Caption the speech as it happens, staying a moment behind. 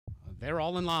They're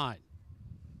all in line.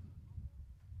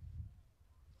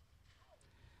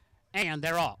 And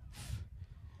they're off.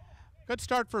 Good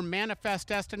start for Manifest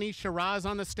Destiny. Shiraz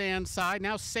on the stand side.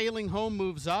 Now Sailing Home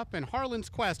moves up, and Harlan's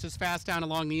Quest is fast down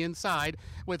along the inside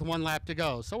with 1 lap to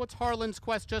go. So it's Harlan's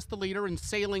Quest just the leader, and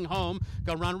Sailing Home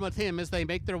go run with him as they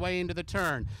make their way into the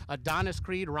turn. Adonis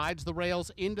Creed rides the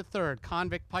rails into third.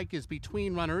 Convict Pike is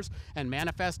between runners, and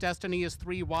Manifest Destiny is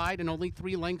 3 wide and only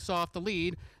 3 lengths off the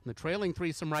lead. And the trailing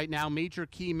threesome right now, Major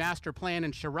Key, Master Plan,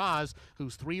 and Shiraz,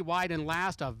 who's 3 wide and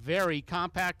last. A very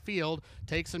compact field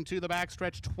takes him to the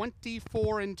backstretch.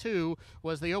 24-2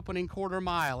 was the opening quarter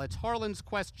mile. It's Harlan's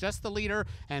Quest just the leader,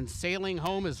 and Sailing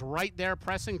Home is right there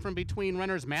pressing from between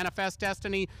runners. Manifest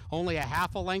Destiny only a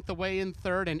half a length away in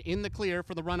third and in the clear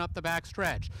for the run up the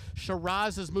backstretch.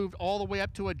 Shiraz has moved all the way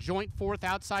up to a joint fourth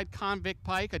outside Convict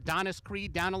Pike. Adonis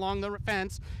Creed down along the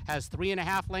fence has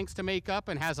 3.5 lengths to make up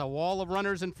and has a wall of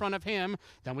runners in front of him.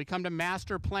 Then we come to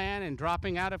Master Plan, and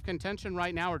dropping out of contention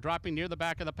right now, or dropping near the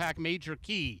back of the pack, Major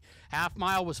Key. Half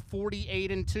mile was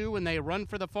 48-2, and they run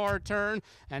for the far turn,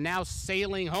 and now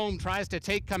Sailing Home tries to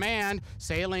take command.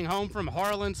 Sailing Home from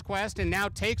Harlan's Quest, and now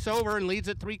takes over and leads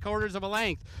at 3/4 of a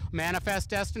length. Manifest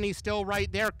Destiny still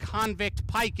right there. Convict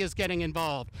Pike is getting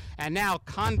involved, and now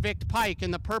Convict Pike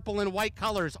in the purple and white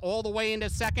colors all the way into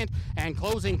second, and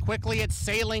closing quickly at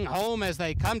Sailing Home as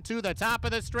they come to the top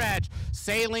of the stretch.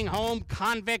 Sailing Home,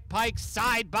 Convict Pike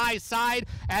side by side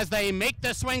as they make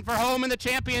the swing for home in the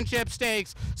championship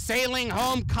stakes. Sailing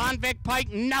Home, Convict Pike,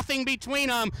 nothing between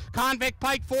them. Convict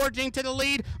Pike forging to the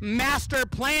lead. Master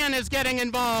Plan is getting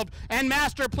involved, and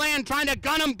Master Plan trying to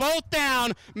gun them both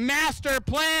down. Master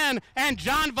Plan and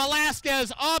John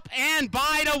Velasquez up and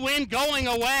by to win going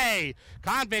away.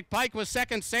 Convict Pike was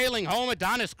second. Sailing Home,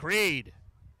 Adonis Creed.